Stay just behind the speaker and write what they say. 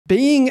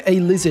Being a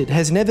lizard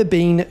has never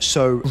been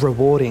so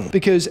rewarding,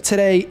 because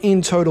today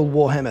in Total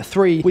Warhammer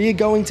 3, we are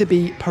going to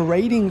be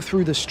parading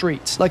through the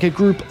streets like a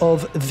group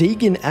of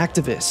vegan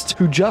activists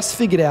who just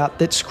figured out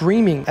that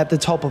screaming at the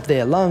top of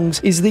their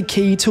lungs is the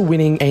key to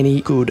winning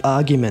any good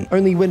argument.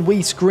 Only when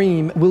we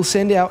scream, we'll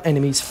send our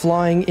enemies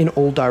flying in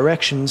all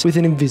directions with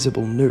an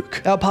invisible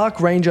nuke. Our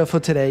park ranger for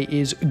today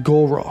is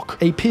Gourmand,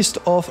 a pissed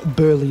off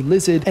burly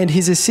lizard, and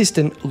his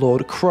assistant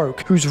Lord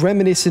Croak, who's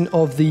reminiscent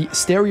of the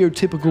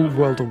stereotypical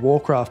World of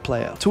Warcraft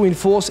player. To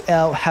enforce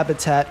our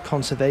habitat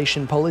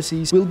conservation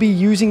policies, we'll be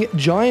using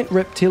giant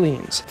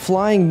reptilians,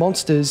 flying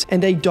monsters,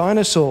 and a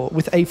dinosaur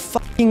with a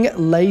fucking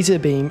laser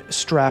beam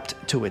strapped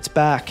to its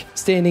back.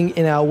 Standing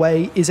in our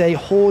way is a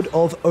horde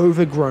of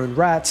overgrown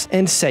rats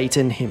and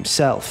Satan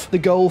himself. The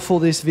goal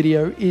for this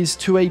video is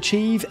to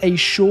achieve a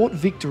short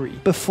victory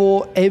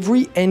before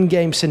every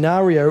endgame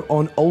scenario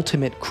on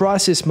Ultimate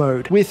Crisis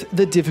mode, with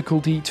the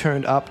difficulty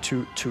turned up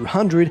to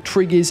 200,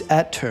 triggers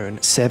at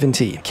turn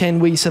 70. Can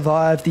we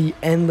survive the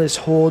endless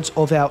hordes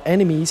of our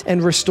enemies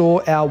and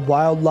restore our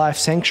wildlife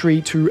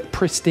sanctuary to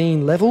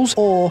pristine levels,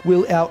 or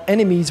will our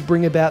enemies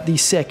bring about the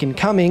second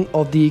coming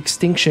of the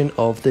extinction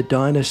of the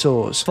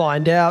dinosaurs?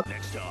 Find out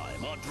next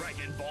time on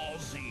Dragon Ball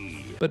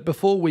Z. But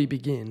before we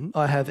begin,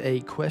 I have a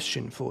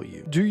question for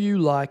you. Do you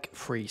like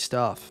free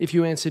stuff? If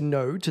you answered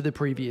no to the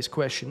previous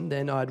question,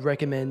 then I'd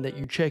recommend that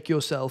you check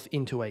yourself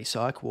into a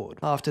psych ward.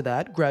 After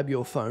that, grab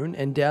your phone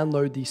and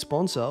download the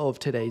sponsor of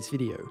today's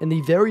video, and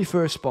the very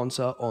first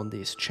sponsor on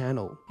this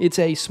channel. It's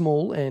a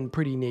small and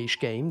pretty niche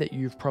game that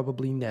you've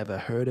probably never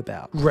heard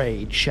about.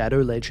 Raid Shadow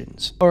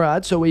Legends.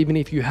 Alright, so even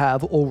if you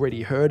have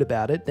already heard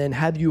about it, then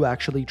have you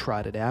actually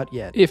tried it out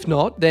yet? If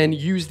not, then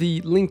use the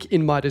link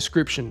in my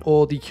description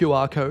or the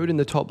QR code in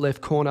the top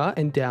left corner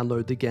and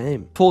download the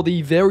game. For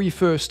the very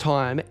first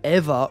time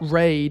ever,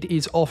 Raid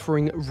is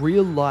offering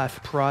real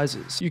life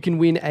prizes. You can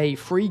win a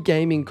free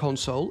gaming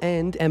console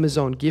and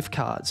Amazon gift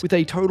cards with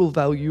a total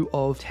value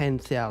of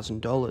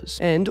 $10,000,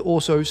 and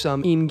also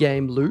some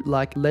in-game loot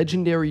like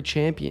legendary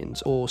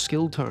champions or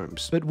skill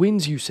tomes. But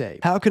wins, you say?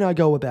 How can I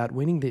go about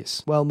winning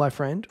this? Well, my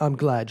friend, I'm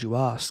glad you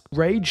asked.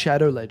 Raid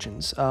Shadow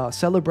Legends are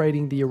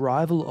celebrating the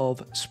arrival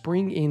of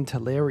spring in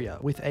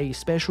Teleria with a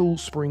special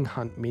spring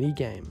hunt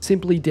minigame.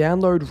 Simply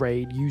download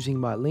Raid using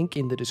my link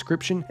in the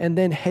description, and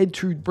then head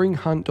to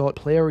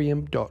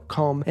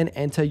springhunt.plarium.com and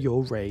enter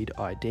your Raid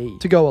ID.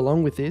 To go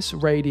along with this,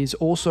 Raid is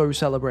also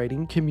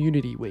celebrating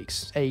Community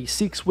Weeks, a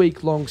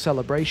 6-week-long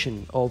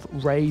celebration of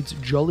Raid's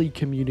jolly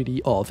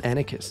community of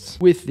anarchists.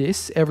 With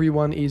this,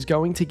 everyone is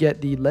going to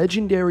get the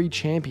legendary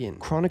champion,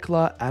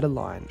 Chronicler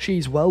Adeline.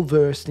 She's well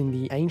versed in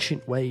the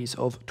ancient ways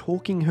of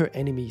talking her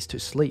enemies to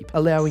sleep,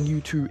 allowing you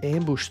to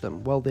ambush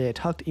them while they're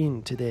tucked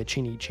into their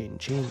chinny chin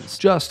chins.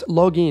 Just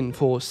log in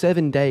for 7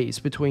 days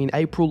between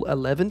April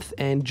 11th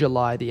and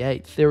July the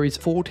 8th. There is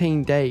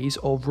 14 days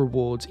of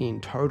rewards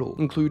in total,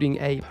 including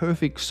a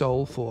perfect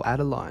soul for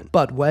Adeline.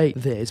 But wait,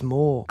 there's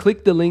more.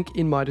 Click the link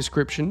in my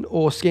description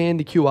or scan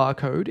the QR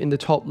code in the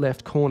top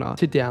left corner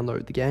to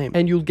download the game,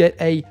 and you'll get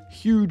a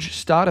huge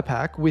starter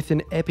pack with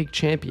an epic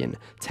champion,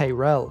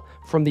 Tyrell,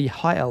 from the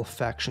High Elf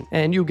faction.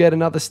 And you'll get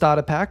another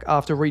starter pack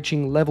after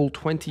reaching level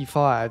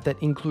 25 that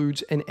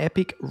includes an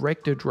epic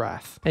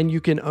Rectordrath, and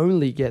you can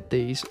only get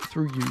these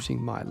through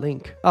using my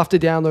link. After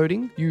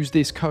downloading, use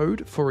this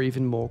code for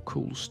even more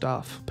cool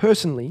stuff.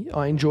 Personally,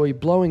 I enjoy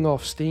blowing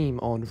off steam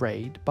on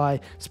Raid by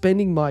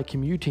spending my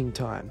commuting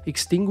time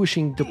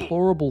extinguishing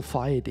deplorable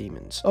fire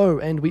demons. Oh,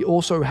 and we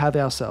also have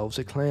ourselves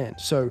a clan,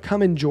 so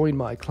come and join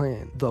my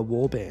clan, the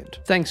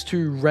Warband. Thanks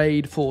to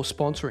Raid for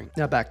sponsoring.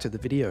 Now back to the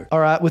video.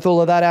 Alright, with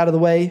all of that out of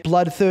the way,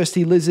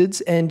 bloodthirsty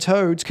lizards and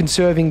toads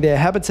conserving their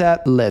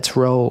habitat, let's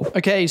roll.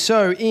 Okay,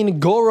 so in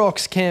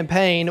Gourmand's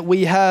campaign,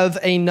 we have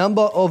a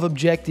number of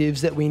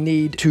objectives that we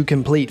need to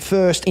complete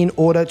first in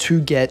order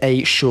to get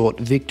a short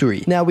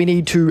victory. Now we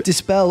need to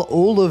dispel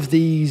all of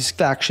these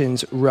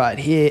factions right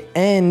here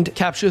and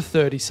capture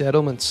 30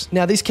 settlements.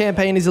 Now this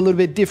campaign is a little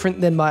bit different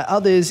than my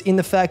others in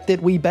the fact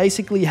that we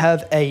basically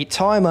have a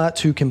timer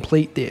to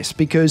complete this,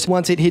 because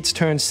once it hits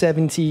turn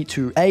 70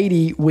 to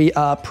 80, we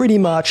are pretty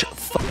much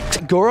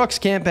fucked. Gourmand's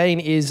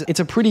campaign it's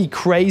a pretty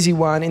crazy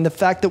one in the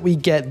fact that we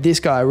get this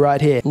guy right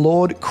here,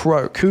 Lord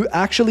Croak, who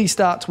actually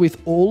starts with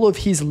all of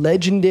his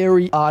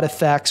legendary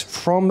artifacts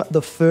from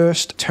the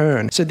first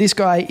turn. So this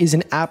guy is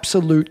an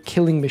absolute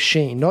killing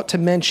machine, not to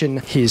mention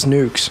his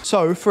nukes.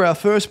 So for our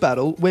first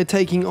battle, we're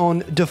taking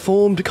on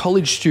deformed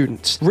college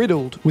students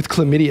riddled with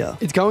chlamydia.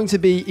 It's going to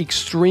be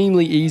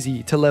extremely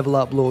easy to level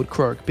up Lord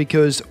Croak,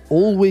 because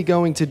all we're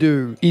going to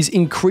do is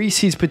increase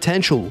his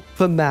potential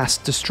for mass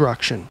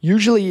destruction.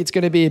 Usually it's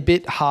going to be a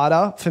bit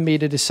harder for me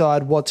to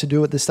decide what to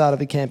do at the start of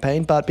the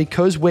campaign, but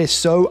because we're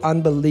so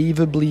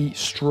unbelievably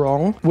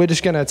strong, we're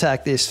just going to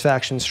attack this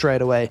faction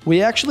straight away.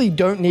 We actually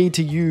don't need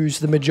to use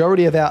the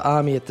majority of our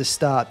army at the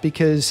start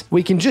because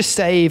we can just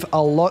save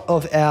a lot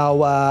of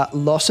our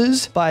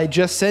losses by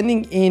just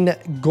sending in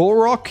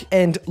Gorok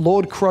and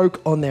Lord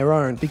Croak on their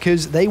own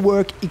because they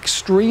work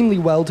extremely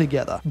well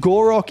together.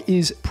 Gorok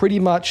is pretty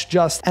much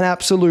just an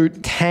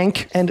absolute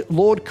tank, and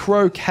Lord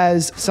Croak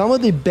has some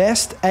of the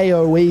best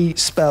AoE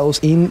spells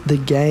in the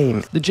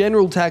game. The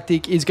general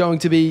tactic is going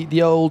to be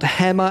the old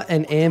hammer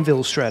and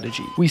anvil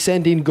strategy. We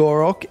send in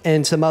Gorok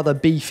and some other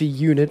beefy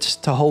units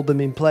to hold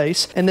them in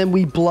place, and then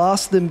we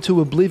blast them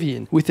to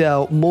oblivion with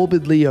our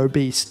morbidly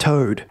obese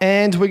Toad.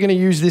 And we're going to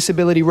use this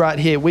ability right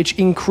here, which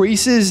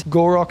increases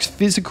Gorok's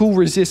physical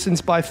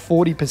resistance by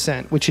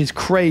 40%, which is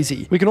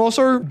crazy. We can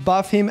also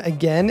buff him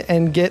again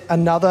and get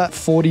another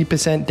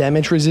 40%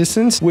 damage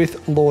resistance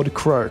with Lord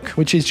Croak,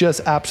 which is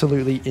just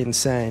absolutely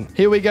insane.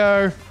 Here we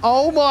go.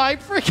 Oh my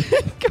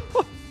freaking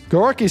god.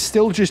 Gorok is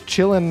still just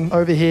chilling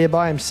over here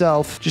by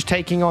himself, just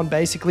taking on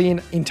basically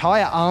an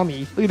entire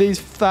army. Look at these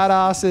fat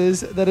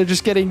asses that are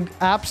just getting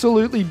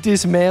absolutely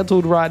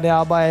dismantled right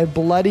now by a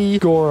bloody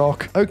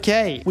Gorok.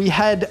 Okay, we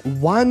had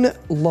one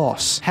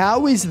loss.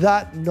 How is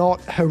that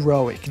not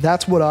heroic?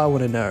 That's what I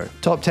want to know.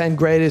 Top 10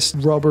 greatest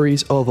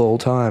robberies of all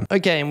time.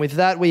 Okay, and with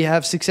that, we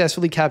have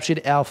successfully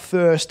captured our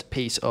first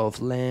piece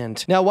of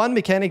land. Now, one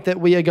mechanic that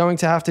we are going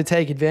to have to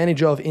take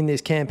advantage of in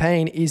this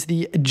campaign is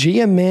the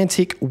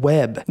geomantic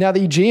web. Now,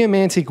 the geomantic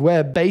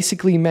web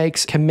basically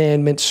makes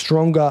commandments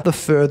stronger the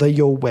further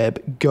your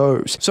web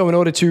goes. So in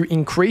order to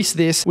increase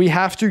this, we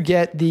have to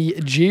get the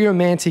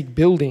geomantic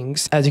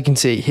buildings, as you can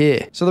see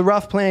here. So the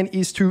rough plan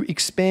is to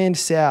expand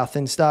south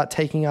and start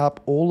taking up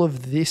all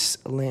of this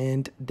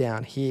land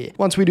down here.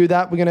 Once we do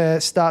that, we're going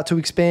to start to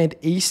expand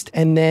east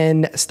and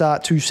then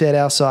start to set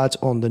our sights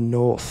on the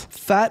north.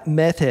 Fat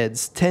meth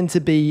heads tend to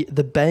be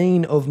the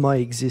bane of my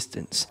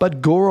existence,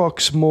 but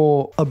Gorok's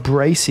more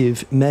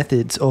abrasive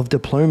methods of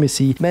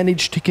diplomacy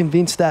managed to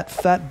convince that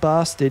fat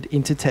bastard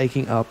into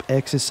taking up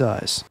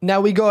exercise.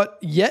 Now we got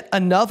yet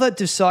another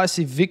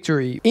decisive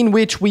victory in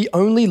which we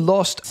only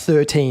lost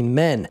 13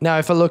 men. Now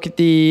if I look at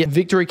the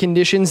victory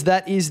conditions,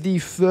 that is the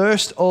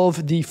first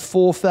of the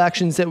 4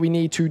 factions that we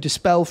need to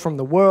dispel from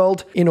the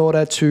world in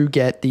order to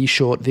get the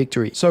short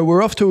victory. So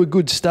we're off to a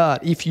good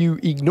start if you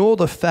ignore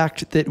the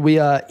fact that we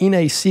are in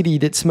a city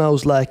that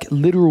smells like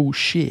literal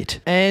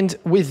shit. And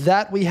with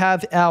that, we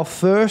have our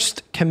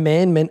first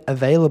commandment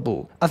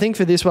available. I think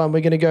for this one, we're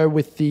going to go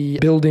with the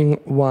building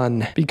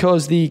 1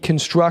 because the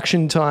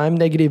construction time,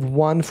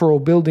 -1 for all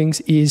buildings,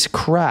 is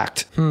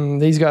cracked.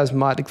 These guys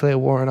might declare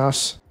war on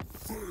us.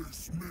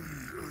 Face me in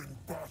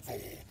battle,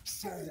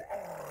 so I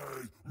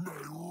may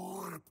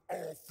rip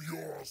off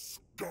your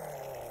skull.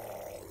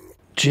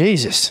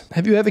 Jesus,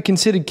 have you ever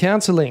considered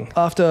counseling?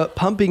 After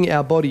pumping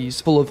our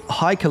bodies full of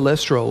high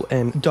cholesterol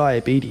and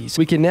diabetes,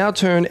 we can now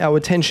turn our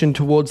attention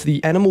towards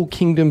the animal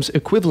kingdom's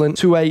equivalent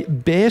to a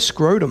bare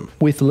scrotum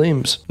with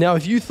limbs. Now,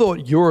 if you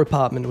thought your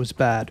apartment was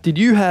bad, did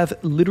you have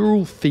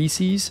literal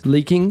feces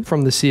leaking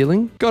from the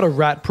ceiling? Got a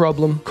rat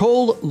problem?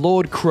 Call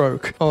Lord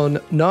Croak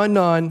on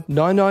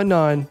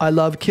 99999. I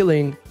love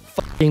killing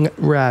fucking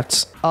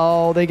rats.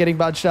 Oh, they're getting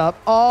bunched up.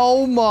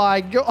 Oh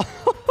my god.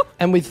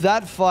 And with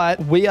that fight,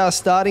 we are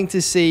starting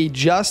to see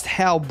just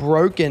how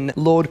broken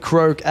Lord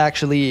Croak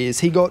actually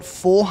is. He got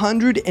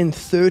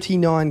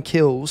 439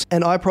 kills,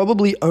 and I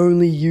probably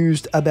only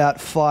used about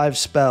 5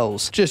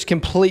 spells. Just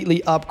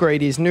completely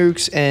upgrade his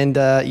nukes, and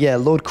yeah,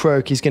 Lord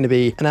Croak is going to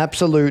be an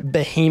absolute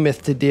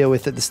behemoth to deal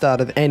with at the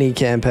start of any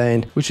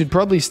campaign. We should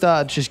probably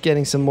start just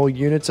getting some more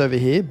units over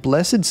here.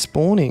 Blessed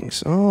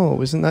Spawnings.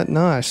 Oh, isn't that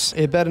nice?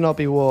 It better not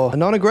be war. A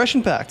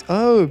non-aggression pact.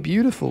 Oh,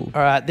 beautiful.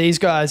 All right, these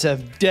guys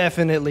have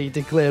definitely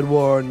declared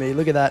war on me.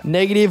 Look at that.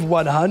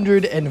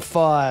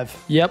 -105.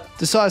 Yep.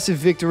 Decisive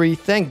victory.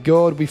 Thank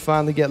God we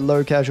finally get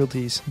low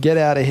casualties. Get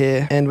out of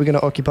here. And we're going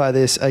to occupy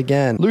this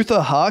again.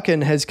 Luther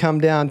Harkin has come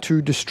down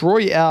to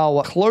destroy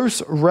our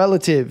close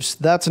relatives.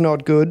 That's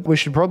not good. We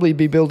should probably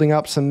be building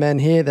up some men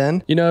here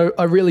then. You know,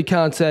 I really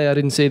can't say I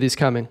didn't see this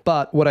coming.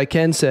 But what I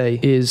can say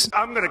is...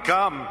 I'm gonna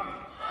come.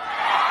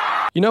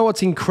 You know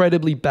what's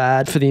incredibly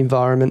bad for the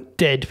environment?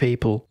 Dead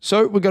people.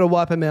 So we're going to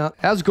wipe him out.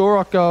 How's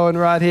Gorok going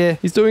right here?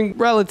 He's doing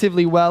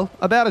relatively well.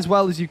 About as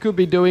well as you could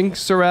be doing,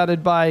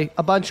 surrounded by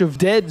a bunch of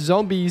dead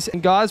zombies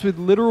and guys with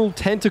literal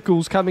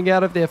tentacles coming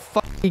out of their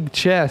fucking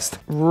chest.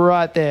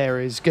 Right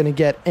there is going to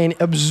get an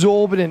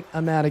absorbent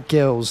amount of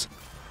kills.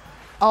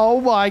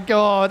 Oh my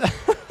god.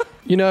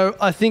 You know,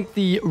 I think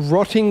the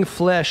rotting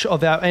flesh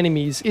of our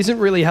enemies isn't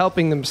really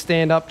helping them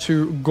stand up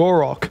to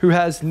Gorok, who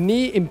has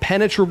near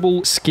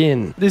impenetrable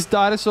skin. This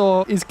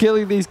dinosaur is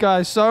killing these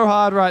guys so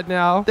hard right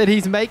now that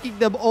he's making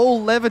them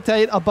all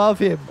levitate above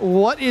him.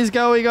 What is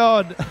going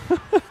on?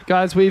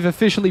 Guys, we've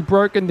officially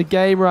broken the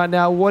game right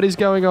now. What is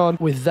going on?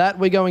 With that,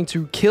 we're going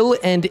to kill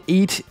and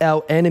eat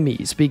our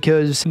enemies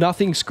because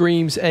nothing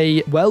screams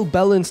a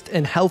well-balanced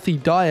and healthy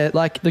diet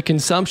like the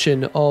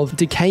consumption of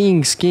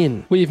decaying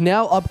skin. We've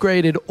now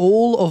upgraded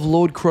all of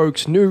Lord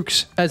Croak's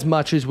nukes as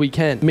much as we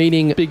can,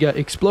 meaning bigger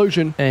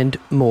explosion and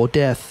more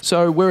death.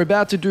 So we're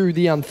about to do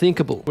the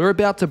unthinkable. We're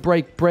about to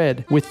break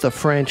bread with the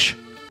French.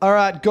 All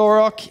right,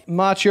 Gorok,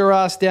 march your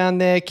ass down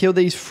there. Kill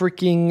these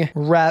freaking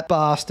rat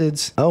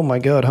bastards. Oh my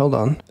god, hold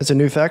on. It's a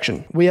new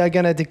faction. We are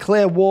going to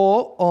declare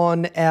war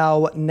on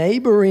our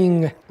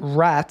neighboring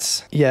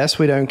rats. Yes,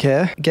 we don't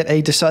care. Get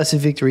a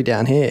decisive victory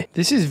down here.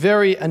 This is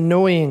very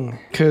annoying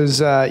because,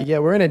 yeah,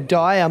 we're in a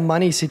dire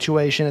money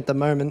situation at the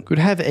moment. Could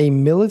have a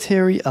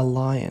military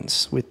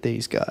alliance with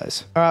these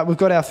guys. All right, we've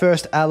got our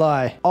first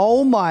ally.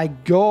 Oh my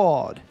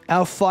god.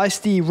 Our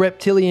feisty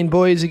reptilian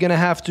boys are going to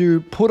have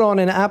to put on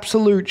an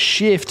absolute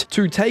shift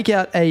to take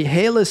out a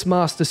hairless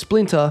Master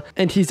Splinter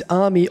and his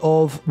army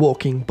of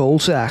walking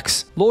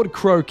ballsacks. Lord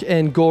Croak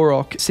and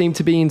Gorok seem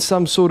to be in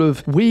some sort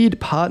of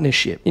weird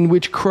partnership in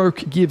which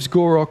Croak gives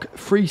Gorok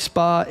free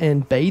spa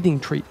and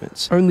bathing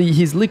treatments. Only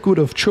his liquid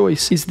of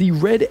choice is the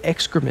red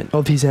excrement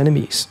of his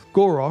enemies.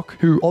 Gorok,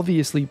 who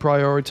obviously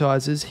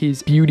prioritizes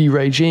his beauty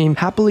regime,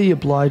 happily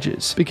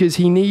obliges because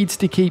he needs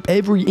to keep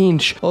every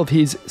inch of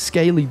his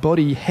scaly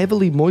body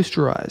heavily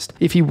moisturized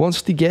if he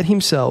wants to get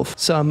himself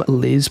some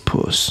Liz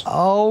puss.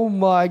 Oh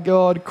my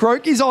god,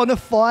 Croak is on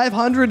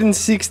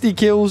 560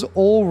 kills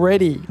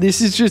already.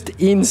 This is just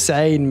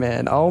insane,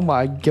 man. Oh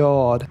my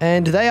god.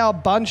 And they are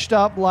bunched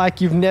up like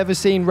you've never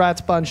seen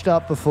rats bunched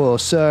up before,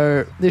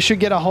 so this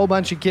should get a whole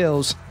bunch of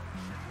kills.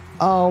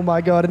 Oh my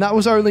god, and that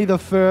was only the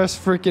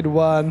first freaking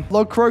one.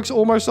 Lord Croak's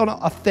almost on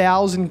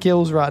 1,000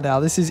 kills right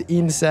now. This is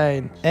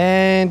insane.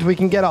 And we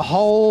can get a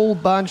whole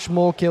bunch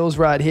more kills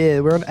right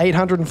here. We're on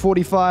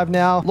 845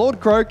 now. Lord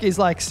Croak is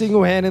like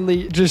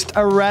single-handedly just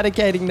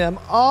eradicating them.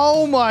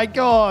 Oh my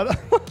god.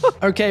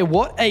 Okay,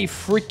 what a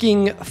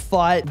freaking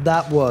fight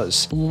that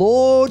was.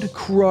 Lord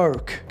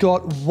Croak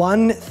got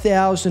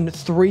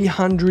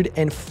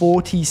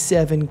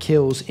 1,347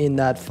 kills in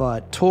that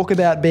fight. Talk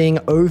about being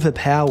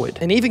overpowered.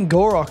 And even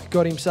Gorok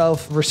got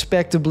himself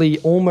respectably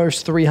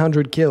almost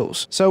 300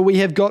 kills. So we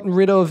have gotten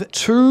rid of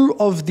 2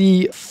 of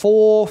the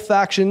 4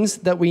 factions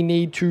that we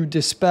need to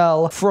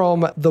dispel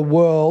from the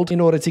world in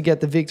order to get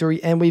the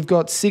victory, and we've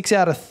got 6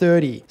 out of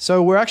 30.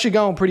 So we're actually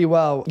going pretty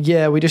well.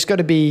 Yeah, we just got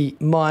to be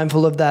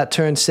mindful of that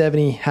turn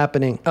 70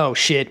 happening. Oh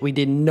shit, we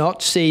did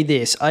not see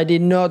this. I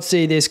did not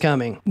see this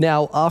coming.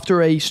 Now,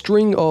 after a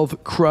string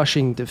of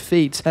crushing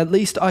defeats, at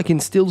least I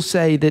can still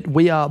say that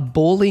we are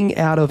balling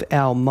out of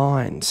our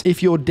minds.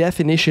 If your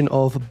definition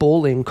of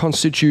balling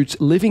constitutes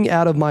living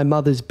out of my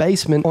mother's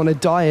basement on a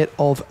diet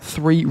of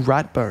 3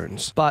 rat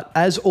bones. But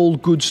as all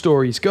good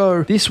stories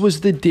go, this was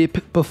the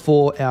dip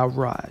before our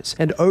rise.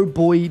 And oh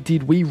boy,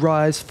 did we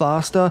rise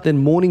faster than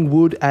morning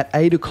wood at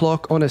 8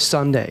 o'clock on a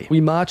Sunday.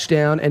 We marched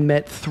down and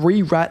met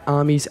 3 rat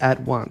armies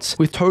at once,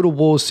 with Total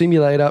War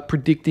Simulator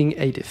predicting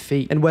a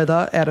defeat. And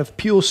whether out of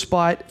pure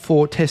spite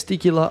for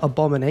testicular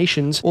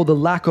abominations or the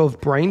lack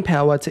of brain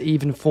power to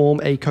even form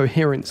a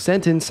coherent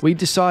sentence, we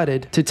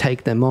decided to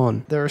take them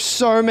on. There are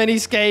so many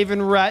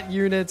Skaven rat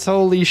units,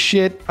 holy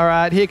shit. All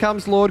right, here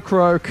comes Lord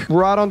Croak,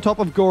 right on top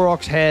of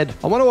Gorok's head.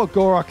 I wonder what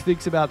Gorok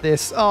thinks about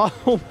this. Oh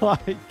my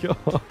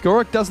god.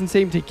 Gorok doesn't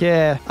seem to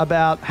care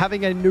about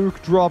having a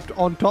nuke dropped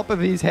on top of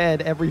his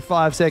head every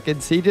 5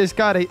 seconds. He just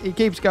he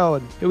keeps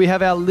going. Here we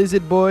have our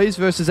lizard boys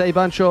versus a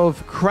bunch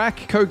of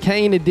crack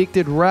cocaine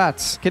addicted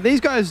rats. Can these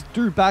guys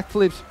do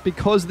backflips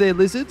because they're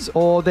lizards,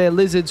 or they're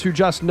lizards who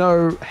just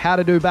know how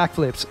to do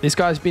backflips? This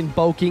guy's been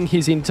bulking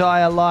his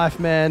entire life,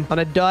 man, on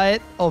a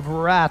diet of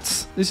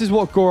rats. This is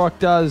what Gorok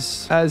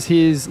does as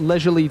his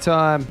leisurely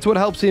time. It's what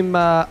helps him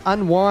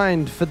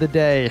unwind for the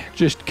day.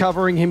 Just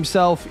covering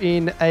himself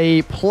in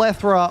a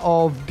plethora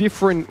of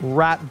different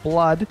rat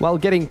blood while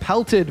getting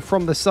pelted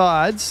from the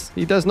sides.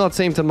 He does not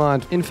seem to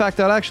mind. In fact,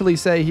 I'd actually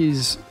say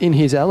he's in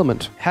his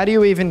element. How do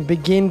you even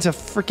begin to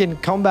freaking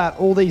combat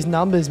all these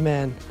numbers,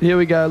 man? Here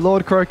we go.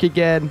 Lord Croak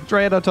again.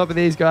 Straight on top of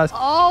these guys.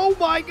 Oh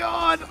my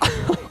god.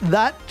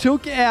 That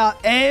took out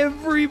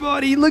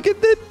everybody. Look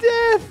at the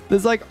death.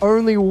 There's like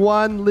only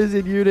one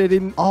lizard unit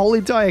in a whole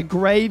entire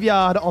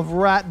graveyard of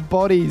rat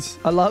bodies.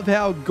 I love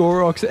how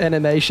Gorok's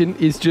animation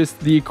is just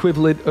the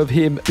equivalent of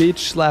him bitch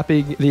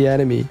slapping the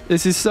enemy.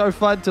 This is so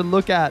fun to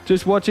look at.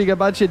 Just watching a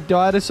bunch of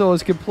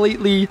dinosaurs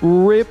completely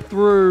rip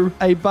through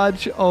a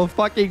bunch of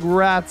fucking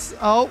rats.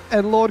 Oh,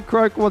 and Lord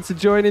Croak wants to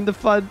join in the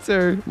fun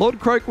too. Lord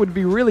Croak would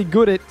be really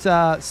good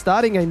at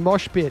starting a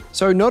mosh pit.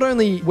 So not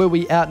only were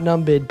we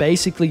outnumbered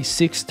basically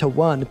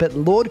 6-1, but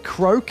Lord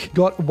Croak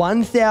got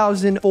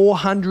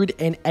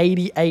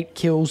 1,488 8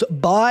 kills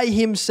by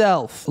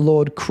himself.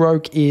 Lord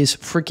Croak is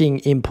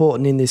freaking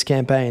important in this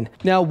campaign.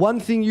 Now, one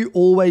thing you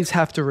always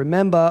have to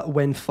remember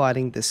when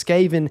fighting the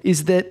Skaven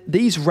is that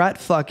these rat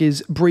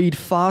fuckers breed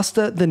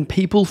faster than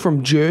people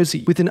from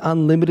Jersey with an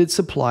unlimited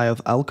supply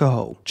of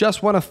alcohol.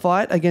 Just want to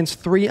fight against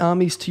 3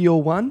 armies to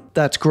your 1?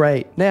 That's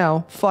great.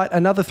 Now, fight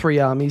another 3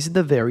 armies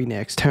the very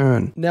next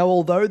turn. Now,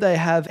 although they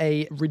have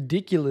a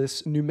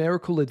ridiculous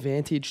numerical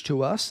advantage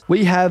to us,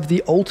 we have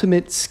the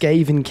ultimate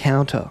Skaven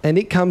counter, and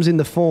it comes in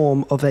the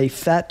form of a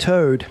fat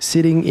toad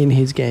sitting in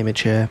his gamer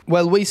chair.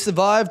 Well, we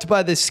survived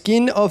by the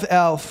skin of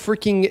our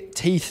freaking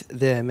teeth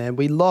there, man.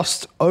 We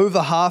lost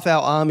over half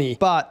our army,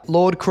 but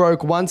Lord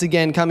Croak once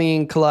again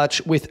coming in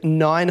clutch with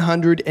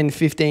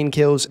 915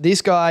 kills.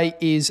 This guy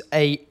is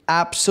a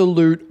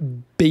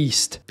absolute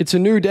beast. It's a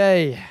new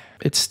day.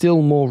 It's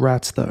still more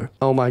rats though.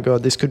 Oh my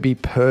god, this could be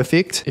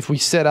perfect. If we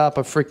set up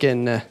a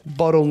freaking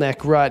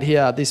bottleneck right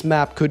here, this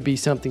map could be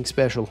something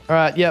special. All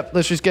right, yep,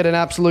 let's just get an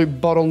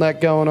absolute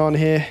bottleneck going on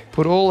here.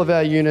 Put all of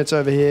our units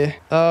over here.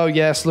 Oh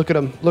yes, look at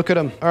them, look at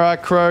them. All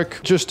right,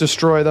 Croak, just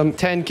destroy them.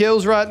 10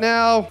 kills right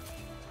now.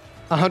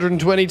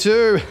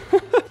 122.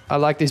 I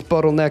like this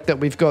bottleneck that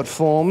we've got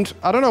formed.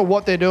 I don't know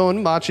what they're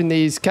doing, marching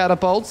these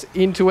catapults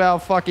into our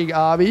fucking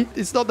army.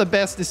 It's not the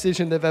best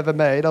decision they've ever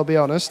made, I'll be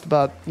honest,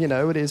 but, you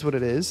know, it is what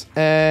it is.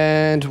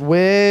 And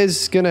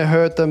where's gonna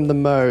hurt them the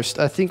most?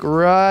 I think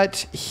right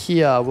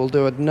here will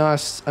do a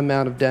nice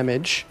amount of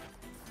damage.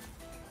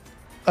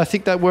 I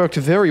think that worked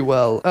very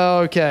well.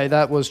 Okay,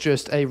 that was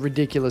just a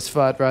ridiculous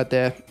fight right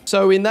there.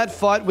 So in that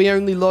fight, we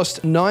only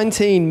lost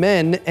 19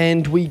 men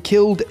and we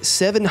killed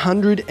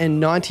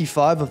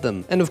 795 of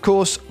them. And of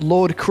course,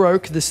 Lord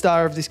Croak, the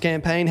star of this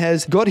campaign,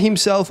 has got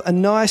himself a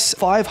nice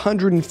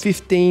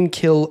 515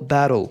 kill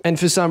battle. And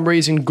for some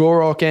reason,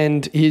 Gorok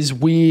and his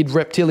weird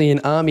reptilian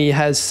army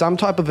has some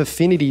type of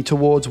affinity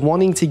towards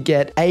wanting to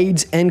get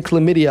AIDS and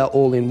chlamydia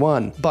all in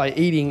one by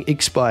eating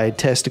expired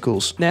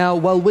testicles. Now,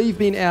 while we've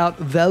been out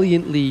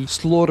valiantly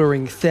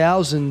slaughtering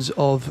thousands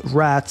of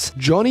rats,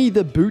 Johnny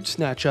the Boot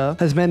Snatcher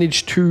has managed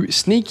to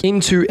sneak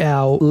into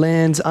our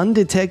lands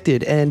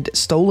undetected and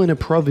stolen a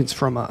province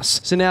from us.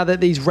 So now that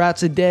these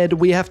rats are dead,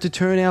 we have to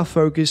turn our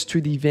focus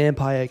to the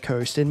Vampire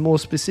Coast and more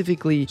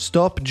specifically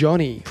stop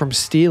Johnny from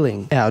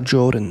stealing our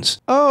Jordans.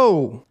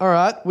 Oh, all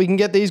right, we can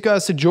get these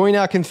guys to join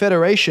our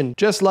confederation.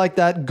 Just like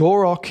that,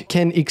 Gorok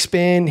can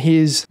expand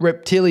his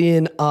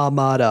reptilian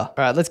armada.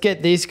 All right, let's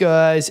get these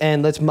guys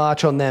and let's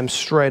march on them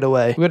straight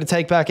away. We've got to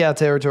take back our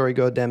territory,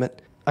 goddammit.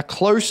 A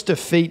close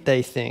defeat,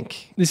 they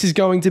think. This is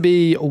going to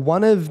be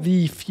one of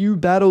the few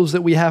battles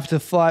that we have to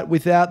fight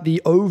without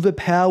the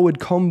overpowered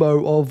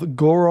combo of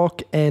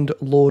Gorok and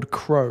Lord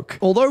Croak.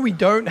 Although we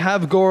don't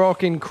have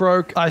Gorok and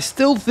Croak, I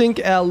still think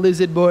our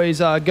lizard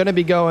boys are going to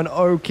be going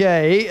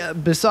okay,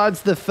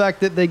 besides the fact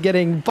that they're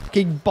getting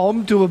fucking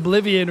bombed to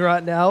oblivion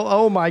right now.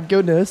 Oh my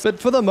goodness. But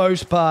for the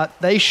most part,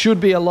 they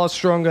should be a lot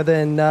stronger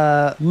than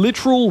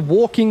literal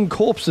walking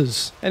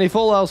corpses. And if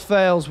all else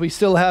fails, we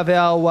still have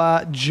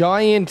our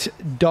giant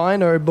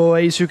dino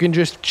boys who can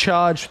just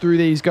charge through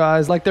these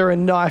guys like they're a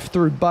knife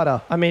through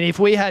butter. I mean, if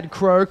we had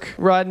Croak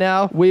right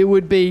now, we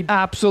would be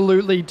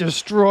absolutely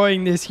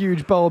destroying this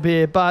huge bulb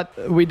here,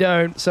 but we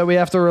don't. So we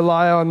have to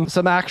rely on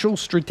some actual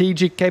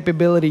strategic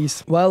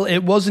capabilities. Well, it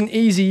wasn't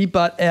easy,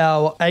 but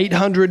our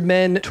 800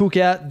 men took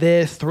out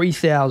their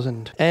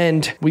 3,000.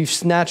 And we've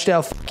snatched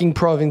our fucking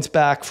province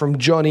back from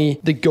Johnny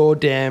the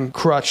goddamn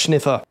crutch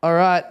sniffer. All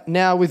right,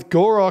 now with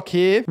Gorok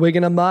here, we're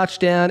going to march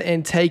down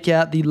and take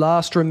out the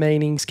last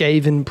remaining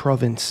Skaven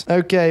province.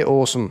 Okay,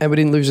 awesome. And we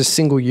didn't lose a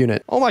single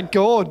unit. Oh my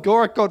god,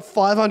 Gorok got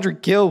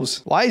 500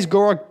 kills. Why is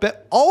Gorok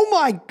oh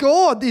my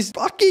god, this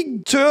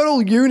fucking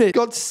turtle unit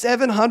got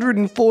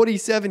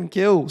 747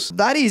 kills.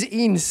 That is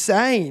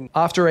insane.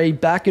 After a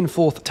back and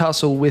forth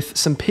tussle with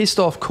some pissed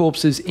off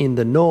corpses in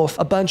the north,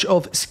 a bunch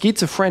of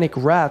schizophrenic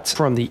rats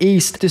from the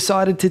east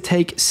decided to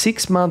take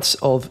 6 months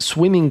of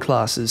swimming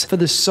classes for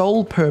the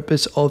sole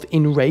purpose of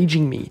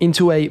enraging me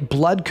into a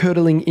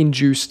blood-curdling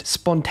induced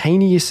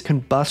spontaneous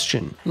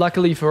combustion.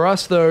 Luckily for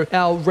us though,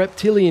 our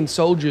reptilian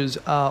soldiers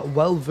are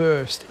well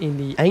versed in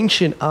the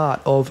ancient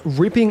art of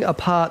ripping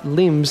apart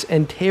limbs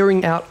and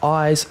tearing out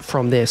eyes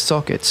from their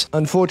sockets.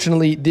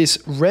 Unfortunately, this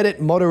Reddit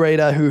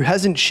moderator who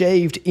hasn't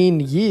shaved in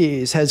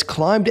years has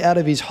climbed out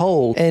of his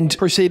hole and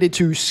proceeded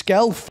to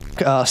scalp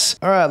us.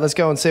 All right, let's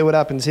go and see what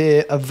happens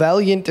here. A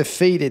valiant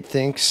defeat, it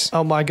thinks.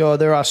 Oh my god,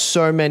 there are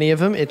so many of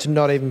them, it's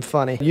not even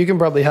funny. You can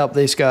probably help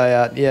this guy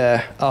out.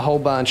 Yeah, a whole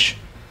bunch.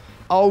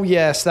 Oh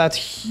yes, that's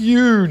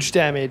huge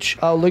damage.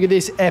 Oh, look at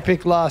this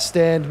epic last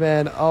stand,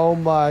 man. Oh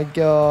my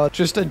god.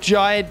 Just a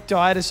giant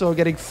dinosaur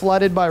getting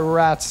flooded by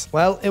rats.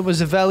 Well, it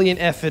was a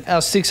valiant effort.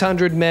 Our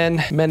 600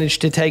 men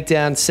managed to take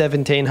down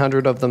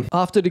 1,700 of them.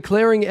 After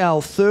declaring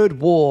our third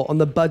war on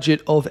the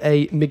budget of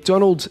a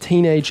McDonald's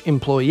teenage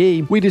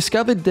employee, we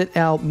discovered that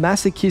our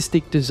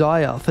masochistic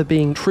desire for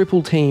being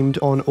triple teamed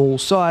on all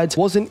sides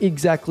wasn't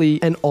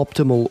exactly an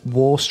optimal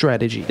war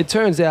strategy. It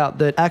turns out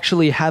that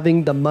actually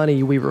having the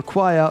money we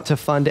require to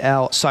fund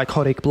our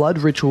psychotic blood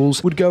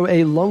rituals would go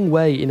a long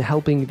way in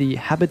helping the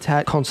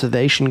habitat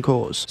conservation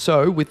cause.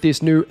 So, with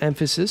this new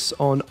emphasis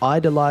on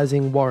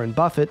idolizing Warren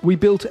Buffett, we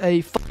built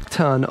a fuck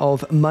ton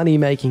of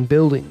money-making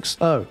buildings.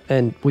 Oh,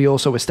 and we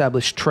also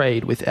established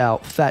trade with our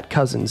fat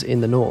cousins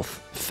in the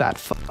north. Fat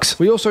fucks.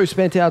 We also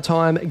spent our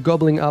time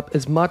gobbling up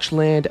as much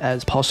land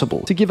as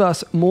possible to give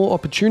us more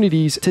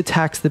opportunities to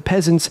tax the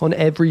peasants on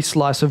every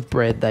slice of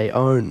bread they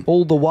own,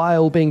 all the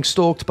while being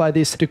stalked by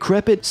this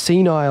decrepit,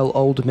 senile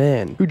old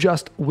man who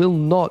just will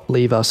not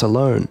leave us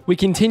alone. We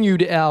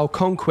continued our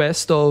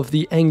conquest of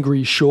the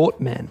angry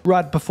short man.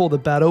 Right before the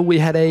battle, we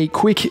had a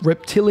quick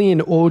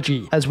reptilian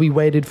orgy as we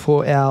waited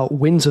for our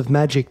winds of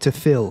magic to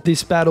fill.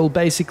 This battle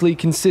basically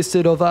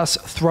consisted of us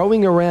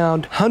throwing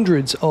around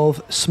hundreds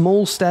of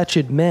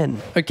small-statured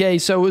men. Okay,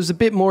 so it was a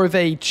bit more of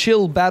a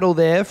chill battle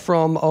there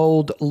from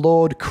old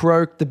Lord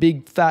Croak, the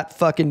big fat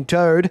fucking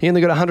toad. He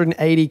only got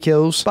 180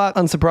 kills, but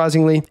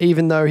unsurprisingly,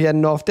 even though he had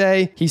an off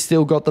day, he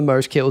still got the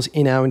most kills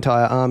in our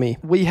entire army.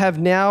 We have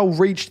now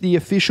reached the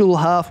official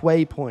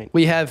halfway point.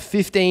 We have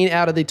 15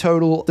 out of the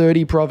total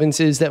 30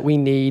 provinces that we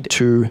need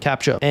to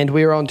capture, and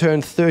we're on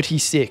turn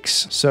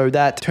 36. So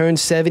that turn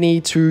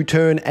 70 to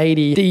turn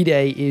 80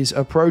 D-Day is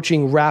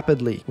approaching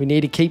rapidly. We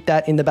need to keep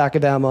that in the back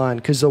of our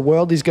mind because the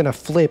world is going to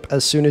flip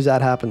as soon as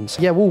that happens.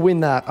 Yeah, we'll win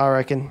that, I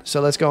reckon. So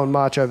let's go and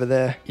march over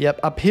there. Yep,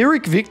 a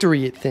Pyrrhic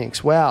victory, it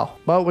thinks. Wow.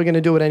 Well, we're going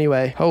to do it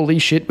anyway. Holy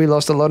shit, we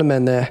lost a lot of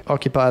men there.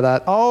 Occupy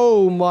that.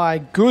 Oh my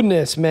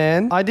goodness,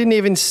 man. I didn't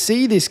even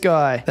see this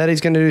guy. That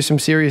is going to do some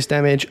serious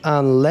damage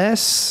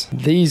unless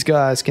these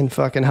guys can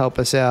fucking help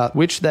us out,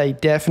 which they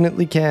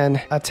definitely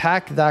can.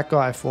 Attack that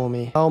guy for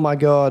me. Oh my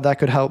god, that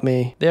could help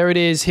me. There it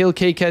is.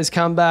 Hillkeek has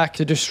come back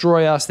to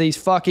destroy us. These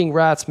fucking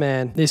rats,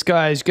 man. This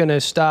guy is going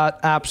to start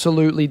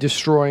absolutely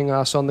destroying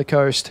us on the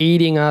coast,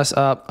 eating us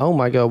up. Oh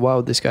my god, why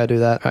would this guy do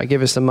that? All right,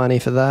 give us the money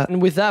for that. And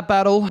with that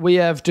battle, we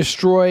have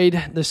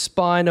destroyed the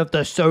spine of the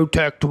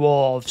Sotek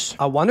dwarves.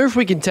 I wonder if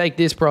we can take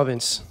this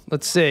province.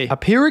 Let's see. A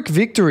Pyrrhic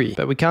victory,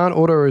 but we can't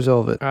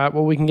auto-resolve it. All right,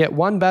 well, we can get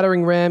one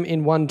battering ram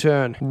in one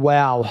turn.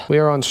 Wow. We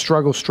are on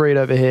struggle street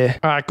over here.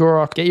 All right,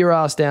 Gorok, get your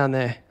ass down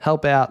there.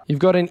 Help out. You've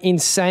got an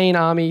insane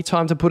army.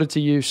 Time to put it to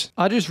use.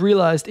 I just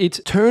realized it's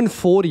turn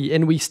 40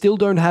 and we still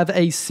don't have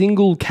a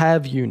single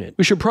cav unit.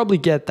 We should probably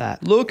get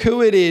that. Look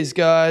who it is,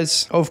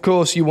 guys. Of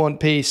course you want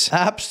peace.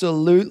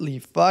 Absolutely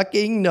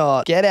fucking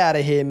not. Get out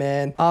of here,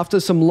 man. After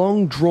some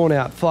long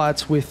drawn-out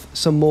fights with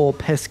some more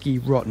pesky,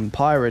 rotten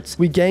pirates,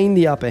 we gained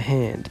the upper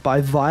hand by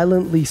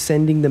violently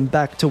sending them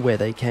back to where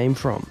they came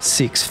from,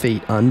 6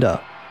 feet under.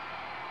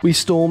 We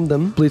stormed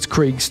them,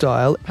 Blitzkrieg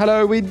style.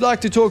 Hello, we'd like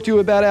to talk to you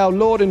about our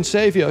Lord and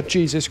Savior,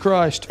 Jesus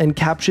Christ. And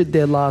captured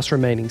their last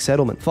remaining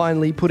settlement,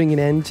 finally putting an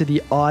end to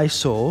the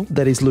eyesore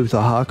that is Luther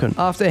Harkon.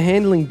 After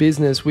handling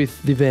business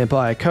with the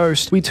Vampire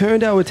Coast, we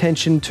turned our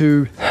attention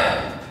to...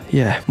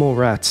 yeah, more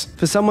rats.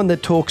 For someone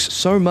that talks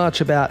so much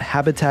about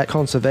habitat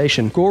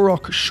conservation,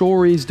 Gorok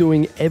sure is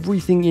doing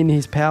everything in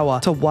his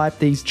power to wipe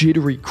these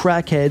jittery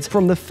crackheads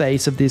from the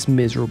face of this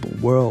miserable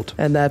world.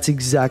 And that's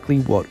exactly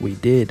what we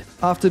did.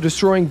 After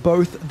destroying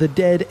both the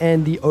dead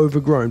and the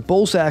overgrown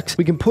ballsacks,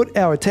 we can put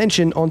our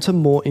attention onto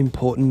more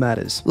important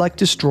matters, like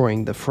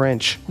destroying the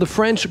French. The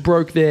French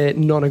broke their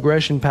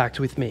non-aggression pact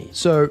with me,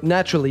 so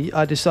naturally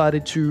I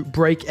decided to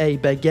break a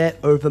baguette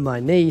over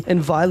my knee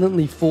and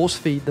violently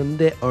force-feed them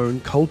their own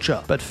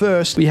culture. But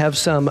first, we have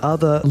some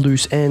other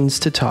loose ends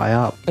to tie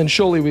up. And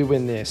surely we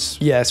win this.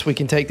 Yes, we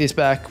can take this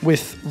back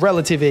with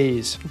relative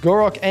ease.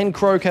 Gorok and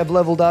Croak have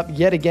leveled up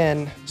yet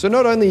again. So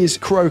not only is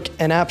Croak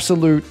an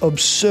absolute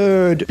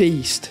absurd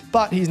beast,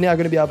 but he's now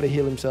going to be able to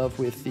heal himself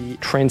with the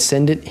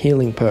Transcendent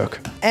Healing perk.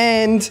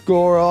 And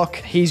Gorok,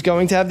 he's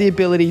going to have the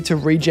ability to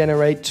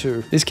regenerate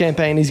too. This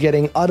campaign is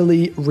getting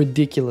utterly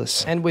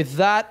ridiculous. And with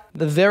that,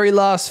 the very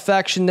last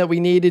faction that we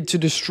needed to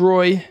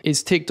destroy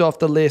is ticked off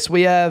the list.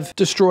 We have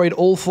destroyed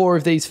all 4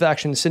 of these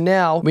factions. So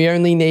now we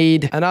only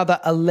need another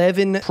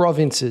 11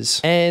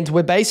 provinces. And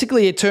we're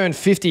basically at turn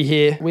 50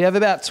 here. We have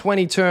about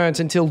 20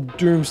 turns until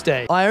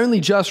Doomsday. I only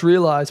just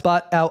realized,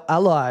 but our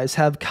allies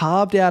have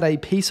carved out a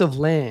piece of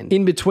land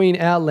in between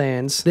our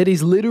lands that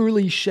is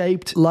literally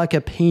shaped like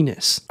a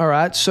penis. All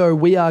right, so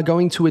we are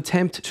going to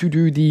attempt to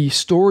do the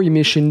story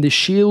mission, the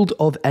Shield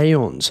of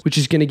Aeons, which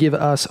is going to give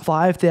us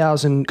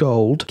 5,000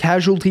 gold,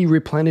 casualty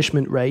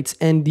replenishment rates,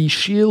 and the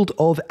Shield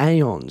of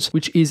Aeons,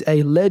 which is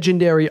a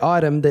legendary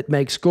item that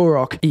makes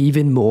Gorok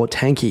even more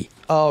tanky.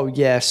 Oh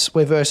yes,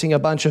 we're versing a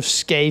bunch of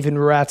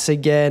Skaven rats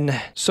again.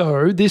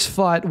 So this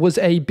fight was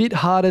a bit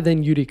harder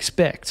than you'd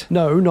expect.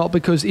 No, not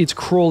because it's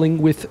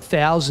crawling with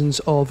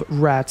thousands of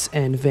rats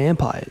and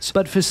vampires,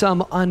 but for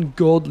some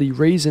ungodly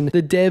reason,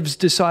 the devs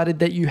decided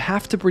that you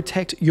have to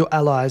protect your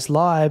allies'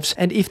 lives,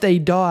 and if they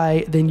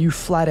die, then you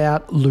flat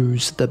out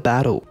lose the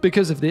battle.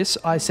 Because of this,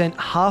 I sent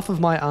half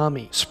of my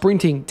army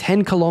sprinting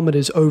 10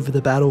 kilometers over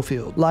the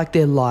battlefield, like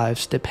their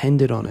lives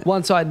depended on it.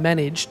 Once I'd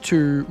managed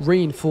to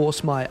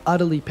reinforce my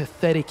utterly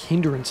pathetic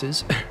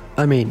hindrances,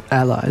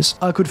 allies,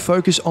 I could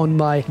focus on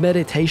my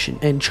meditation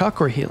and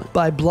chakra healing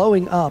by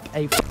blowing up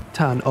a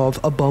ton of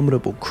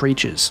abominable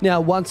creatures.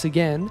 Now, once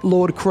again,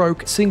 Lord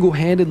Croak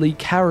single-handedly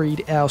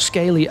carried our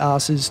scaly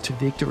asses to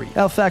victory.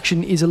 Our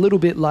faction is a little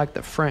bit like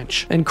the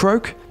French, and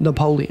Croak,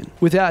 Napoleon.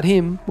 Without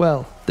him,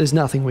 well, there's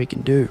nothing we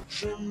can do.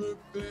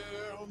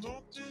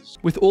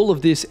 With all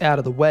of this out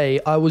of the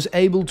way, I was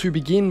able to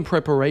begin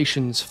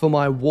preparations for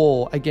my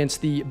war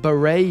against the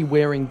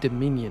beret-wearing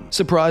Dominion.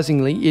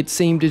 Surprisingly, it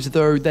seemed as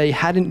though they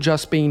hadn't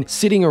just been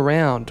sitting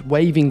around,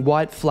 waving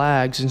white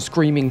flags and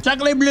screaming,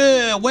 "Sacre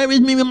bleu, where is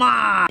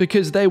Mimima?"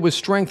 because they were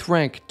strength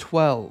rank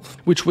 12,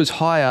 which was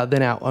higher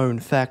than our own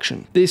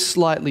faction. This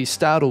slightly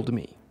startled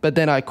me. But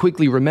then I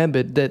quickly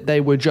remembered that they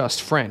were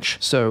just French,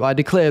 so I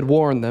declared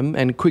war on them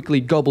and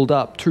quickly gobbled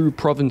up 2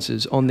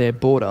 provinces on their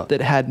border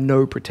that had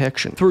no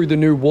protection. Through the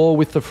new war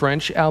with the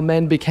French, our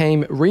men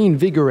became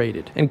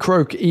reinvigorated, and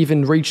Croak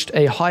even reached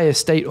a higher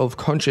state of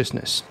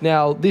consciousness.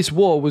 Now, this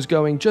war was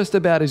going just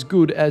about as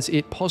good as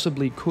it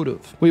possibly could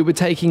have. We were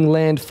taking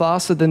land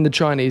faster than the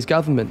Chinese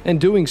government, and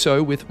doing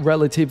so with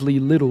relatively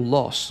little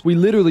loss. We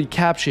literally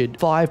captured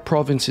 5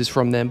 provinces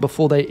from them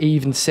before they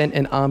even sent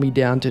an army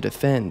down to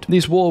defend.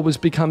 This war was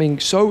becoming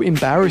so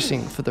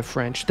embarrassing for the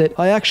French that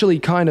I actually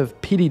kind of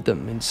pitied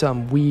them in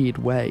some weird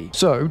way.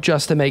 So,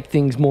 just to make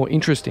things more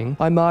interesting,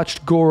 I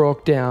marched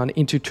Gorok down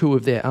into 2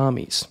 of their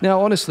armies.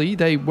 Now, honestly,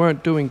 they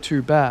weren't doing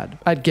too bad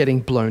at getting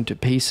blown to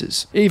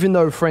pieces. Even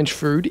though French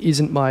food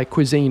isn't my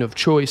cuisine of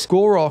choice,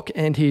 Gorok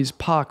and his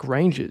park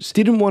rangers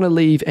didn't want to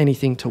leave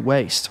anything to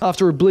waste.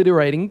 After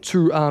obliterating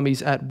 2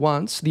 armies at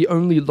once, the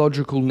only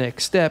logical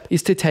next step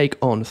is to take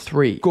on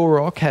 3.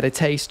 Gorok had a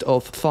taste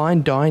of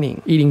fine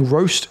dining, eating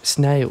roast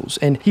snails,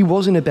 and he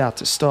wasn't about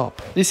to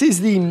stop. This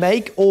is the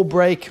make or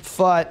break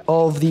fight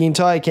of the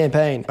entire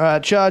campaign. All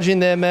right, charge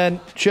in there, man.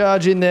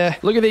 Charge in there.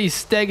 Look at these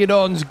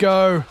stegodons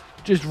go.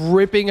 Just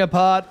ripping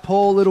apart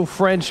poor little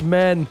French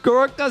men.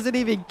 Gorok doesn't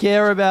even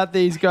care about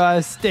these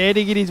guys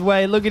standing in his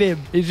way. Look at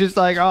him. He's just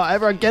like, oh,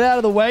 everyone get out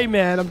of the way,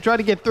 man. I'm trying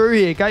to get through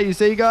here. Can't you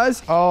see,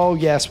 guys? Oh,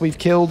 yes, we've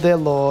killed their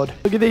lord.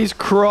 Look at these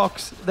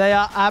crocs. They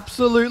are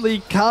absolutely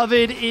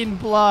covered in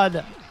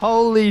blood.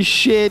 Holy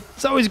shit.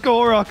 So is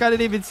Gorok. I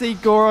didn't even see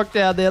Gorok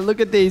down there. Look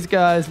at these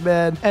guys,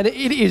 man. And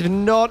it is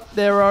not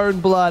their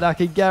own blood. I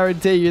can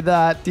guarantee you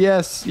that.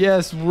 Yes,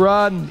 yes,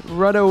 run.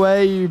 Run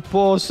away, you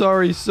poor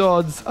sorry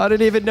sods. I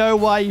don't even know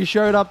why you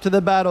showed up to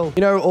the battle.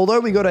 You know, although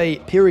we got a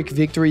Pyrrhic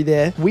victory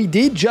there, we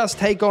did just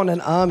take on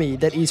an army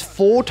that is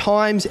 4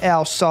 times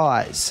our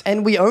size.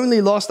 And we only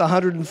lost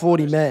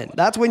 140 men.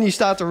 That's when you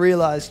start to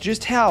realize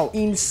just how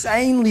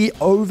insanely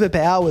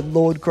overpowered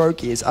Lord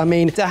Croak is. I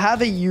mean, to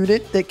have a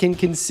unit that can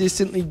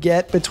consistently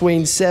get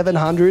between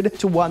 700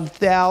 to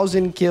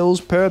 1,000 kills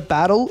per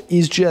battle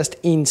is just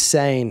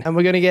insane. And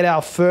we're going to get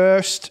our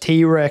first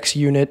T-Rex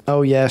unit.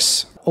 Oh,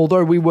 yes.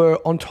 Although we were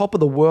on top of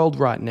the world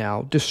right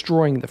now,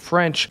 destroying the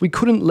French, we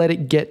couldn't let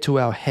it get to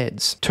our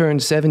heads. Turn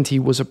 70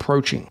 was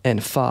approaching,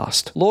 and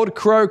fast. Lord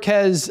Croak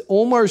has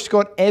almost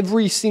got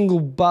every single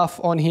buff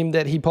on him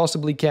that he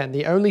possibly can.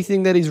 The only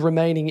thing that is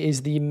remaining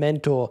is the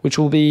Mentor, which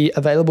will be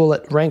available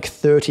at rank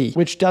 30,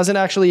 which doesn't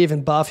actually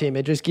even buff him.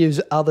 It just gives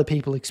other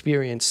people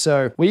experience.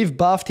 So we've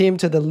buffed him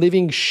to the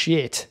living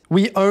shit.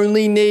 We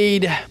only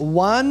need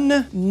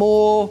 1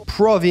 more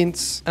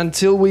province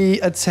until we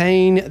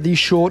attain the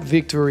short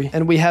victory,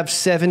 and we have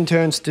 7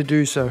 turns to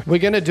do so. We're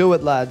gonna do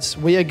it, lads.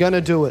 We are gonna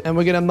do it. And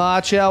we're gonna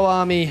march our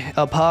army,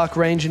 our Park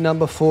Ranger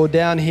number 4,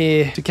 down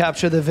here to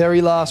capture the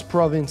very last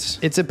province.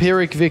 It's a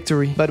Pyrrhic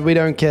victory, but we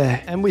don't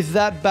care. And with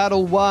that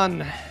battle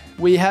won,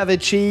 we have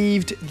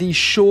achieved the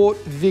short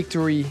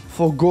victory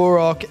for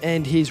Gorok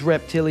and his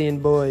reptilian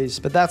boys.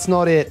 But that's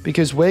not it,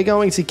 because we're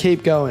going to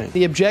keep going.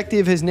 The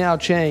objective has now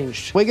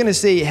changed. We're going to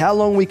see how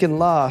long we can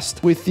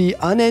last with the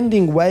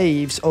unending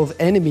waves of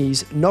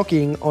enemies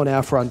knocking on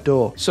our front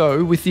door.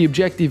 So, with the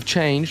objective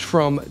changed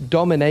from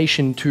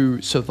domination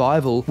to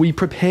survival, we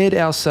prepared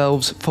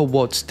ourselves for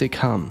what's to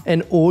come.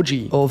 An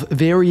orgy of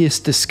various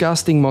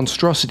disgusting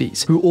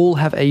monstrosities who all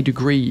have a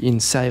degree in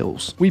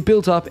sales. We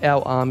built up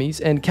our armies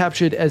and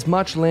captured as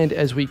much land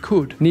as we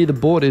could near the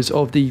borders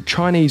of the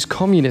Chinese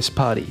Communist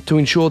Party to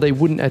ensure they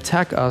wouldn't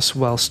attack us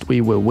whilst we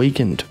were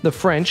weakened. The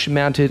French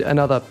mounted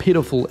another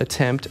pitiful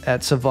attempt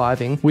at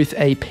surviving with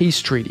a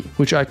peace treaty,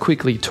 which I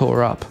quickly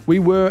tore up. We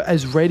were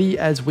as ready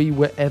as we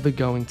were ever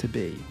going to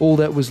be. All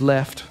that was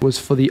left was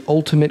for the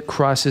ultimate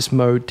crisis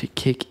mode to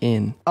kick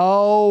in.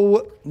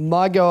 Oh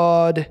my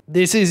god,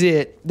 this is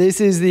it.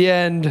 This is the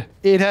end.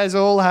 It has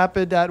all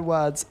happened at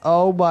once.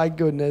 Oh my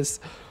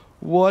goodness.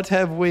 What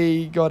have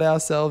we got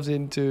ourselves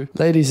into?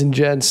 Ladies and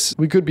gents,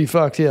 we could be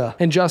fucked here.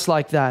 And just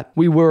like that,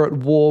 we were at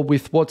war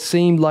with what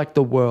seemed like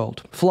the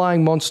world.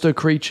 flying monster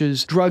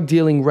creatures,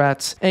 drug-dealing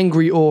rats,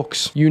 angry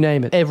orcs, you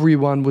name it.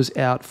 Everyone was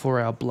out for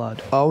our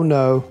blood. Oh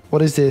no.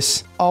 What is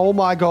this? Oh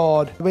my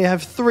god. We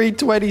have 3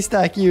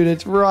 20-stack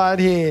units right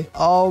here.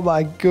 Oh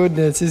my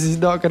goodness. This is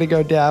not going to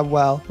go down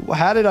well.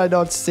 How did I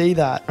not see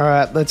that? All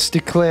right, let's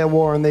declare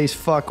war on these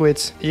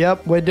fuckwits.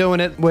 Yep, we're doing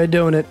it. We're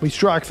doing it. We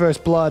strike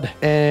first blood.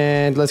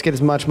 And let's get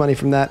as much money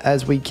from that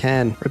as we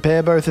can.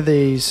 Repair both of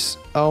these.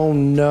 Oh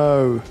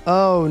no.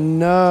 Oh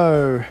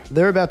no.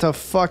 They're about to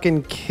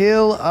fucking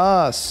kill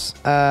us.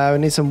 We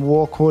need some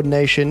war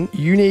coordination.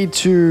 You need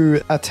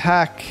to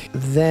attack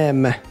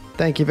them.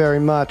 Thank you very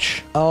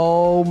much.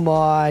 Oh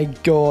my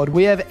god.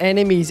 We have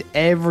enemies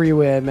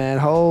everywhere, man.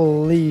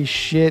 Holy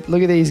shit.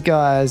 Look at these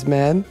guys,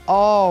 man.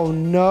 Oh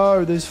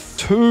no. There's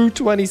 2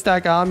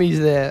 20-stack armies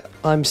there.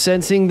 I'm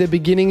sensing the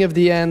beginning of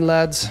the end,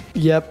 lads.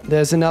 Yep,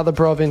 there's another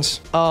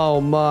province.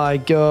 Oh my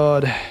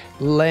god.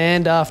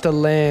 Land after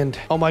land.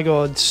 Oh my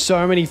god,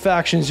 so many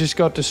factions just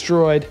got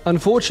destroyed.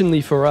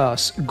 Unfortunately for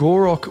us,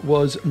 Gorok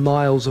was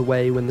miles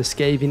away when the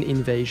Skaven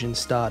invasion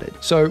started.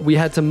 So we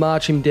had to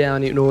march him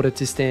down in order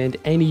to stand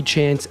any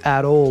chance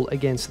at all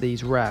against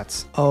these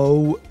rats.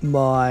 Oh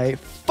my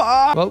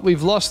fuck. Well,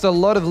 we've lost a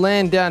lot of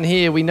land down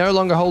here. We no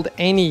longer hold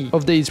any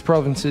of these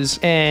provinces.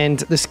 And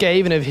the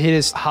Skaven have hit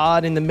us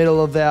hard in the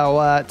middle of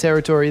our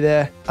territory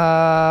there.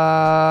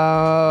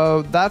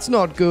 That's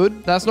not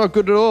good. That's not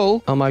good at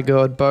all. Oh my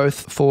god, both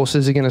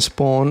forces are going to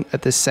spawn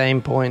at the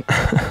same point.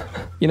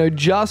 You know,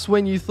 just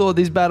when you thought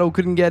this battle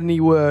couldn't get any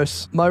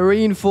worse, my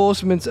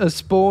reinforcements are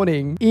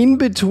spawning in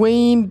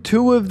between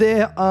 2 of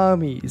their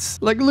armies.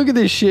 Like, look at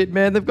this shit,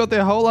 man. They've got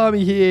their whole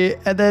army here,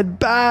 and then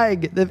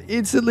bang, they've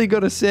instantly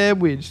got us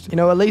sandwiched. You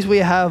know, at least we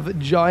have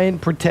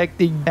giant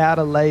protecting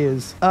outer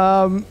layers.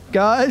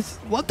 Guys,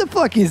 what the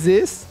fuck is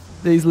this?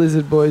 These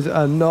lizard boys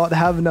are not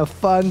having a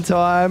fun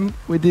time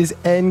with this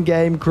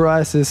endgame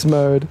crisis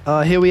mode.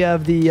 Here we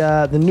have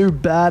the new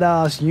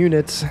badass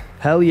units.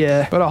 Hell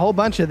yeah. Got a whole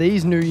bunch of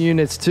these new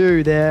units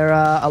too. They're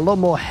a lot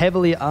more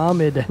heavily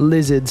armored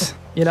lizards.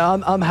 You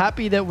know, I'm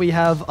happy that we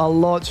have a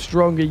lot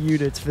stronger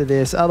units for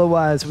this.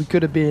 Otherwise, we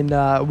could have been,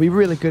 we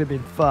really could have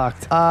been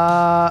fucked.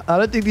 I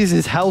don't think this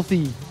is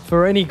healthy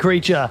for any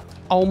creature.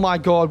 Oh my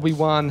god, we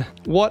won.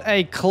 What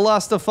a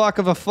clusterfuck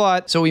of a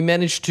fight. So we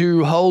managed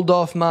to hold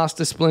off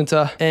Master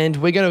Splinter, and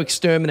we're going to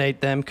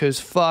exterminate them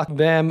because fuck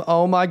them.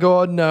 Oh my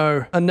god,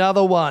 no.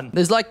 Another one.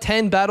 There's like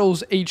 10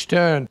 battles each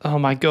turn. Oh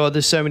my god,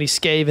 there's so many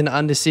Skaven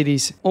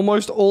undercities.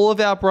 Almost all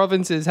of our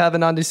provinces have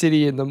an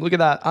undercity in them. Look at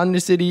that.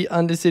 Undercity,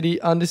 undercity,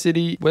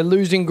 undercity. We're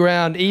losing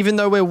ground. Even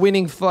though we're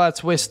winning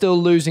fights, we're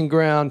still losing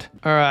ground.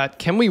 All right,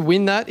 can we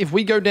win that? If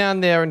we go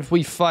down there and if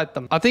we fight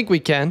them, I think we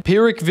can.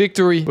 Pyrrhic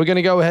victory. We're going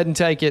to go ahead and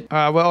take it.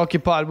 All right, we're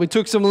occupied. We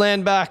took some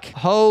land back.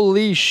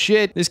 Holy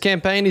shit. This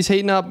campaign is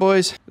heating up,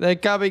 boys. They're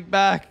coming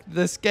back.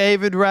 The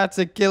Skaven rats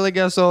are killing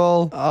us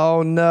all.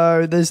 Oh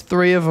no, there's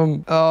 3 of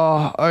them.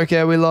 Oh,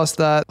 okay, we lost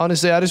that.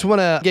 Honestly, I just want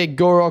to get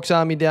Gorok's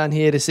army down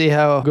here to see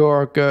how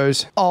Gorok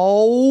goes.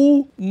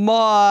 Oh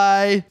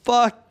my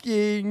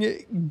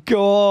fucking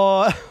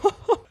god.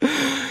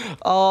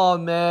 Oh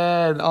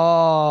man.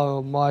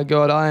 Oh my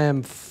god, I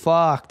am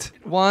fucked.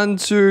 1,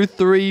 2,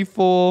 3,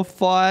 4,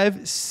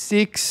 5,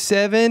 6,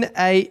 7,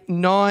 8,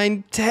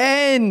 9,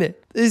 10.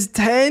 There's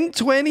 10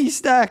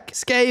 20-stack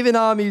Skaven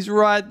armies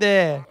right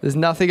there. There's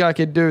nothing I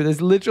can do.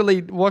 There's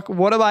literally,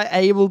 what am I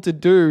able to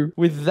do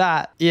with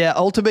that? Yeah,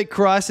 ultimate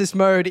crisis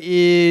mode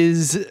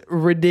is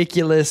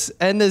ridiculous.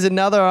 And there's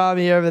another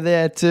army over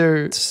there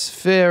too. It's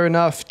fair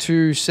enough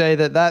to say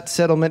that that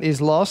settlement is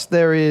lost.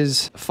 There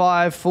is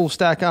 5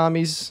 full-stack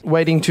armies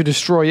waiting to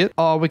destroy it.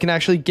 Oh, we can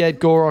actually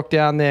get Gorok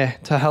down there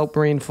to help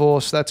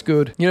reinforce. That's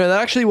good. You know,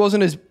 that actually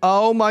wasn't as...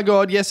 Oh my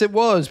god, yes it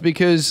was,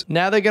 because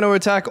now they're going to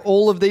attack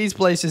all of these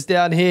places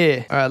down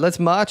here. All right, let's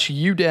march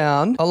you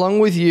down along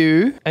with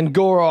you, and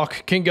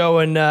Gorok can go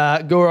and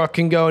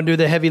do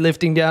the heavy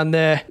lifting down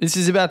there. This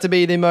is about to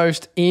be the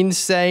most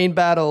insane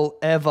battle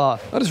ever.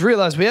 I just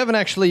realized we haven't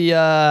actually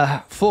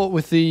fought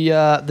with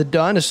the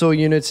dinosaur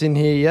units in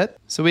here yet.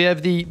 So we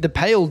have the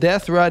Pale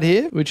Death right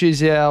here, which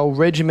is our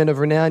Regiment of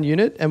Renown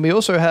unit. And we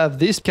also have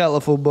this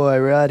colorful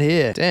boy right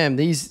here. Damn,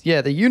 these,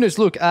 yeah, the units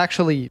look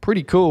actually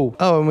pretty cool.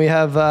 Oh, and we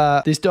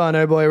have this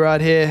dino boy right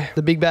here,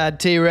 the big bad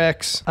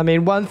T-Rex. I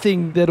mean, one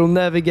thing that'll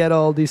never get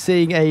old is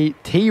seeing a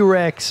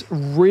T-Rex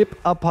rip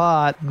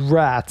apart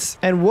rats.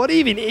 And what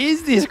even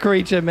is this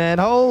creature, man?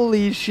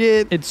 Holy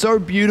shit. It's so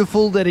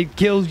beautiful that it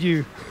kills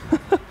you.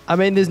 I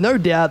mean, there's no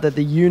doubt that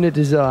the unit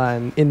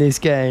design in this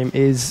game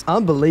is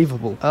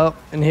unbelievable. Oh,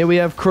 and here we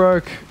have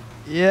Croak.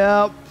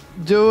 Yep,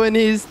 doing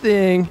his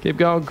thing. Keep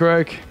going,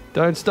 Croak.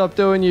 Don't stop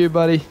doing you,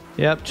 buddy.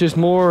 Yep, just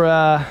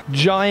more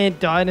giant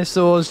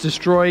dinosaurs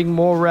destroying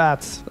more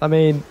rats. I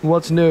mean,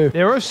 what's new?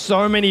 There are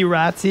so many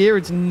rats here,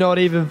 it's not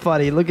even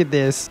funny. Look at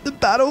this. The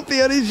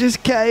battlefield is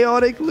just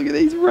chaotic. Look at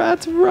these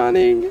rats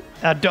running.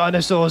 Our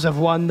dinosaurs have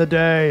won the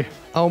day.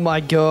 Oh my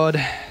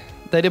god.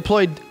 They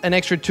deployed an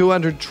extra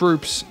 200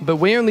 troops, but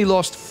we only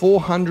lost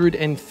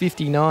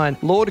 459.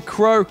 Lord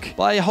Croak,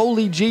 by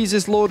holy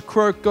Jesus, Lord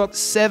Croak got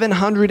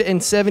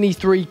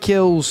 773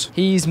 kills.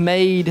 He's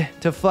made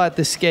to fight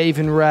the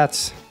Skaven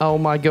rats. Oh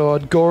my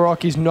god,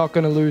 Gorok is not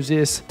going to lose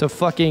this to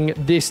fucking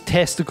this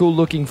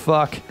testicle-looking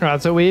fuck.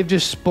 Alright, so we've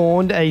just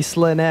spawned a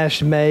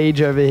Slanesh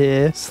mage over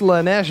here.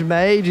 Slanesh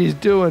mage is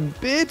doing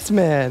bits,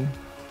 man.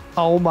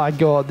 Oh my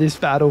god, this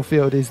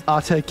battlefield is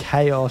utter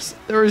chaos.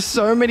 There are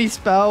so many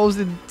spells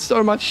and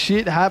so much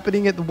shit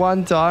happening at the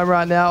one time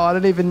right now. I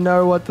don't even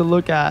know what to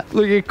look at.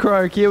 Look at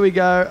Croak. Here we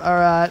go.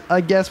 Alright,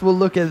 I guess we'll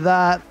look at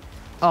that.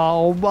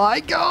 Oh my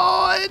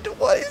god,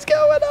 what is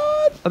going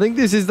on? I think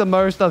this is the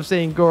most I've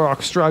seen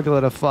Gorok struggle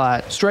at a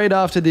fight. Straight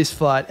after this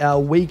fight, our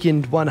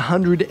weakened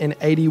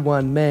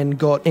 181 men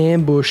got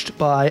ambushed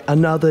by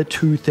another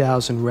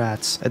 2,000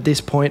 rats. At this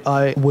point,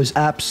 I was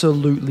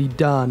absolutely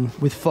done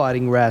with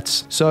fighting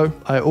rats. So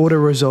I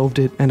auto-resolved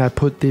it and I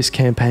put this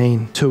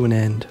campaign to an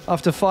end.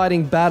 After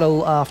fighting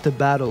battle after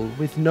battle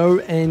with no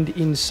end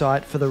in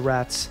sight for the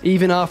rats,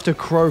 even after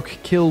Croak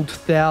killed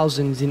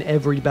thousands in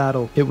every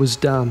battle, it was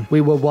done. We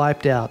were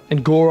wiped out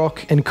and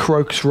Gorok and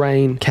Croak's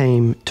reign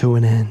came to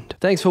an end.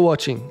 Thanks for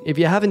watching. If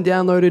you haven't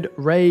downloaded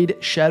Raid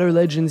Shadow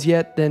Legends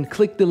yet, then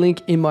click the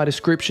link in my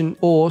description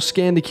or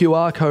scan the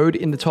QR code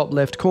in the top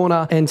left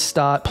corner and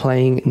start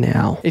playing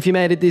now. If you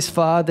made it this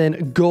far,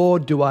 then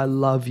God do I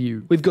love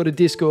you. We've got a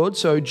Discord,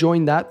 so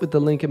join that with the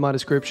link in my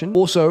description.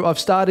 Also, I've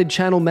started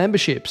channel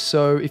memberships,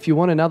 so if you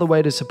want another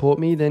way to support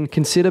me, then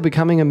consider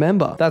becoming a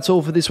member. That's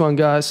all for this one,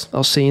 guys.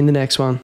 I'll see you in the next one.